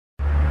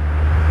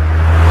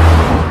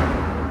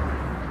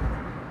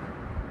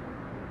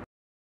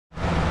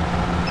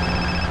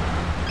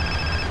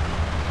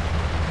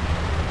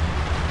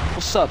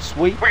What's up,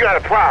 sweet? We got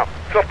a problem.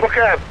 Some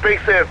punk-ass,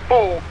 bass-ass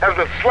fool has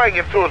been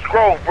slanging to his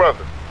Grove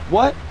brothers.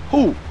 What?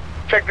 Who?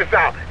 Check this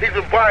out. He's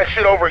been buying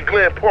shit over in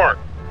Glen Park.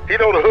 He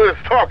know the hood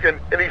is talking,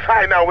 and he's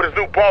hiding out with his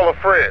new ball of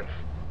friends.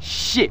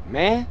 Shit,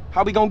 man.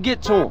 How we gonna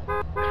get to him?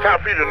 It's time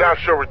for you to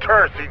announce your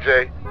return,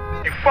 CJ.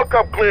 You fuck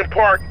up Glen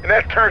Park, and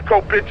that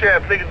turncoat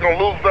bitch-ass nigga's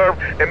gonna lose nerve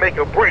and make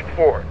a break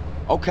for it.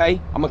 Okay,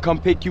 I'ma come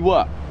pick you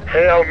up.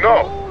 Hell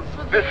no.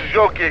 This is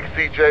your gig,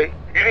 CJ.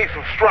 You need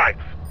some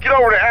stripes. Get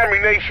over to Army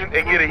Nation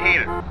and get a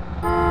heater.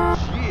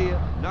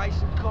 Yeah,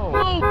 nice and cold.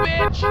 Move,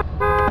 bitch!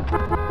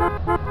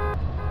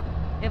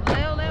 If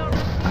Lil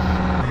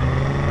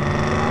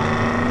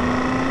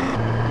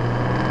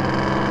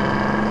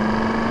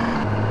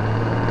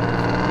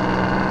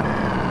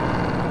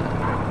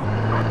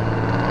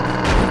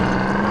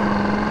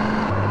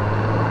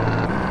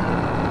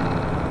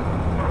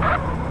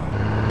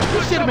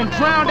You should have been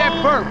drowned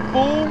at birth,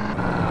 fool!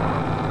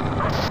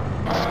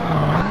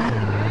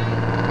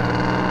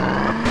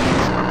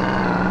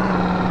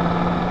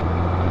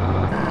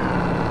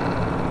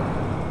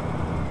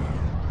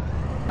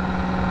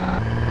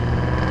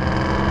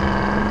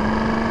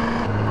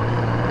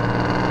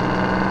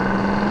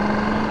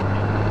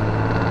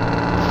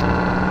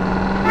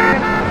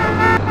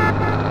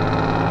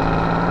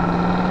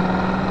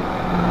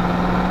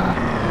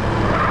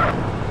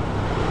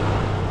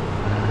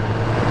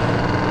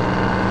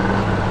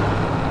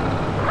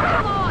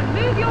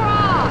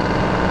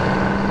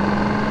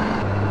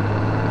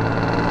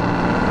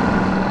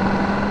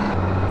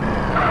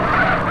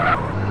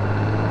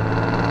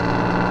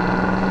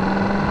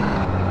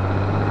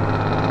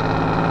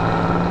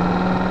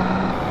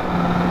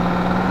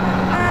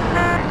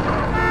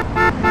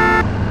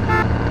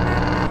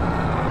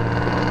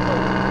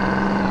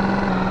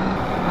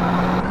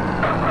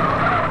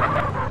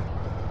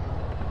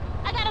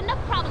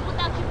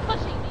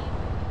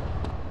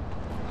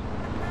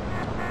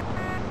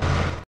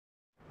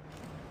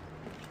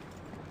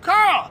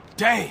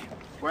 Damn!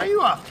 Where are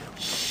you off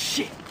to?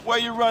 Shit! Where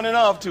you running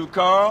off to,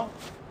 Carl?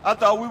 I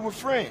thought we were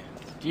friends.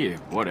 Yeah,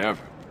 whatever.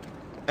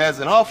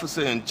 As an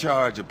officer in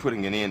charge of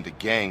putting an end to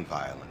gang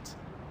violence,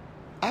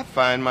 I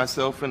find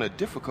myself in a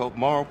difficult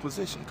moral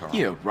position, Carl.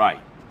 Yeah, right.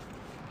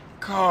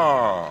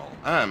 Carl,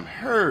 I'm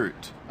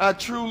hurt. I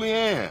truly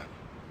am.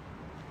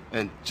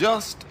 And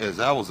just as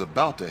I was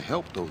about to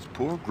help those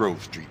poor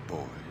Grove Street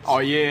boys... Oh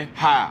yeah?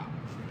 How?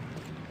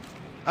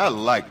 I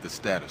like the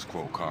status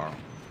quo, Carl.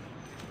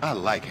 I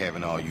like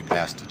having all you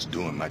bastards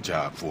doing my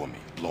job for me,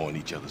 blowing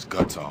each other's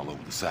guts all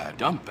over the side.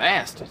 Dumb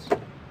bastards.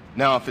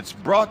 Now, if it's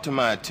brought to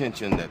my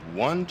attention that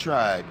one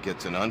tribe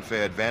gets an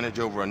unfair advantage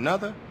over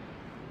another,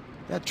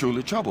 that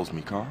truly troubles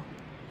me, Carl.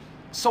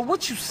 So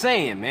what you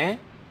saying, man?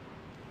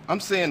 I'm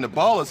saying the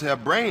ballers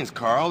have brains,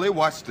 Carl. They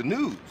watch the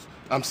news.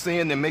 I'm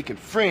saying they're making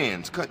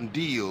friends, cutting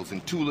deals,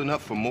 and tooling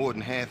up for more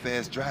than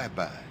half-assed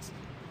drive-bys.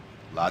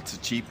 Lots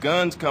of cheap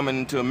guns coming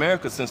into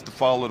America since the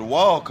fall of the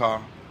wall,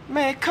 Carl.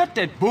 Man, cut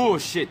that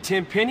bullshit,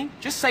 Tenpenny.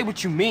 Just say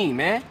what you mean,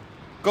 man.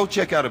 Go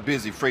check out a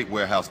busy freight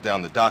warehouse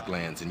down the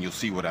docklands and you'll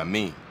see what I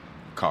mean,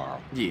 Carl.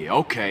 Yeah,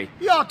 okay.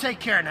 Y'all take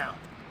care now.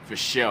 For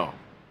sure.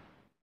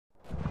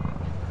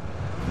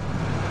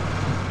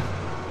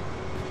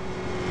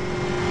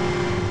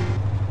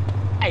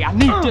 Hey, I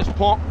need this,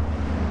 punk.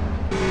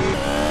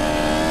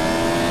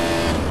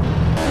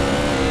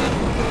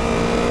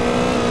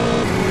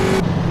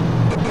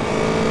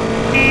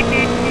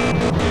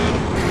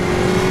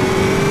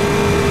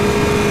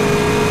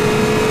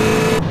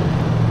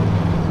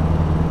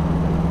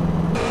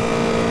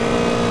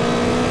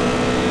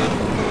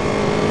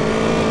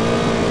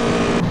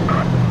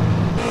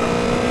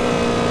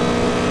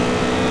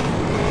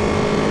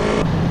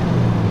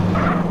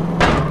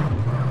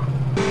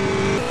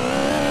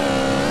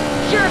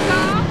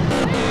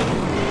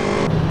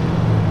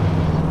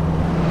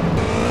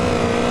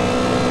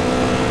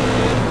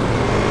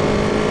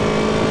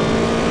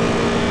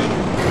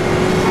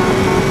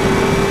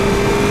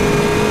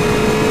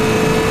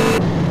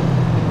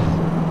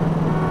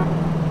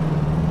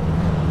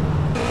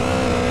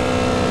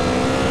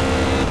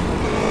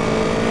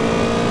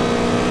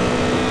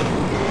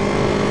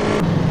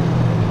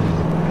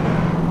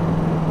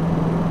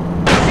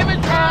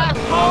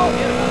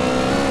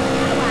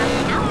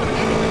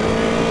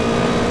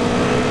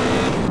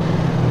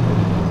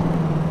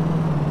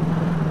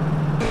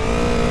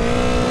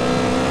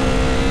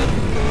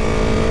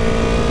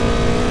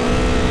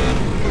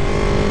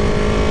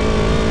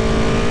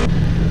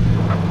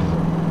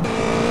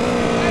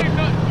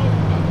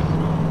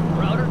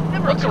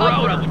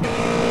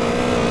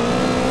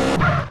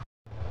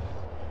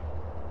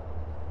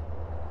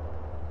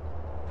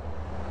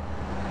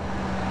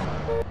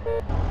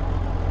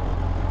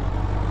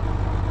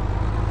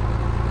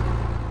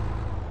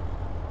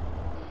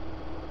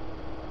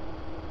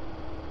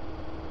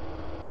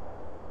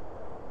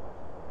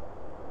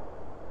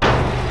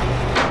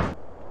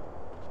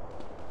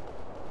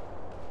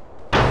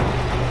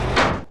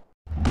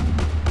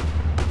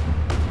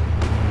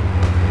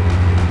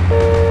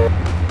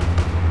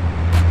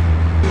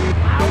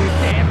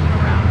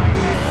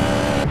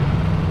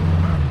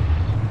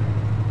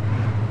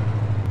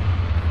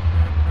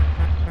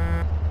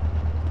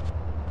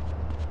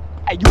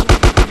 Hey, you want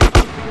more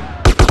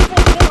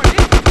of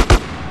this?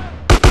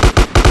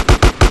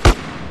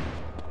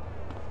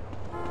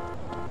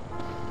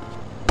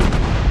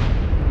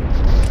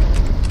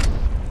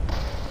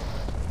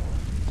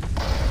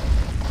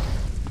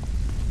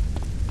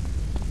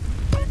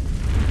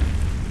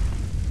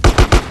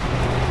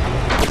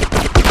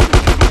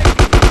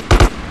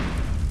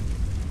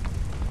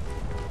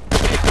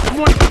 You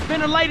want it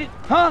ventilated,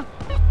 huh?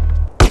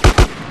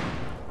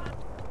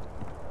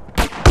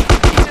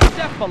 That's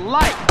that for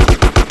life.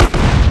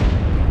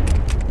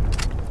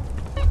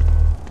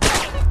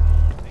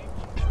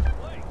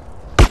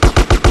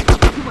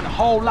 You in a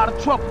whole lot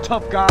of trouble,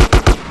 tough guy.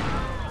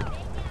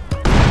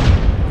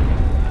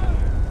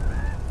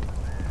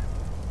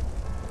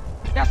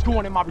 That's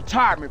going in my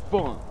retirement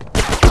fund.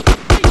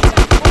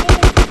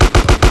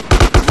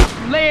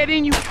 Lay it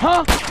in you,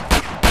 huh?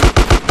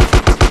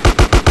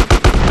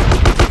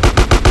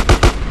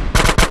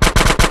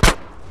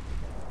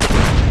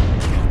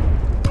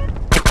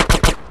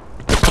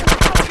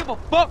 Don't give a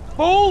fuck,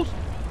 fools!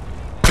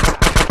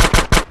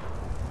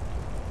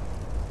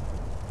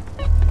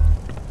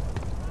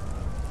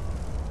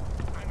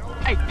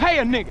 Hey, pay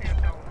a nigga!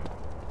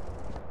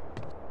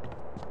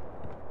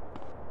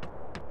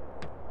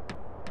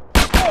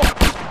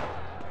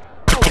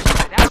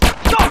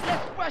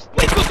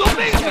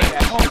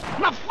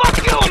 Now fuck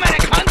you,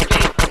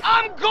 Americanski!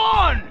 I'm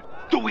gone!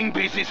 Doing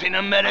business in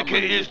America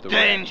is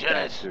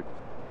dangerous.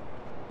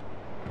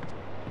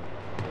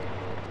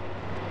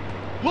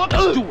 Look,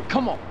 let's do it,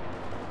 come on.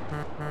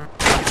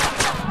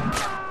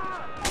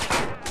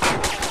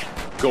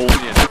 Go in,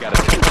 I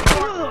gotta do it.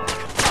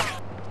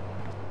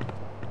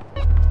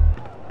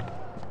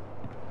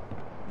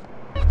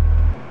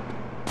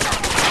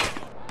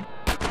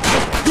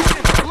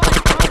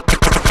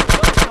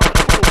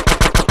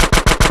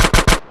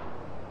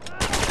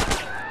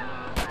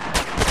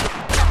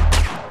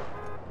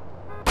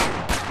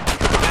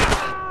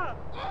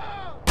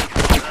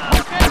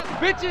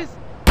 Bitches!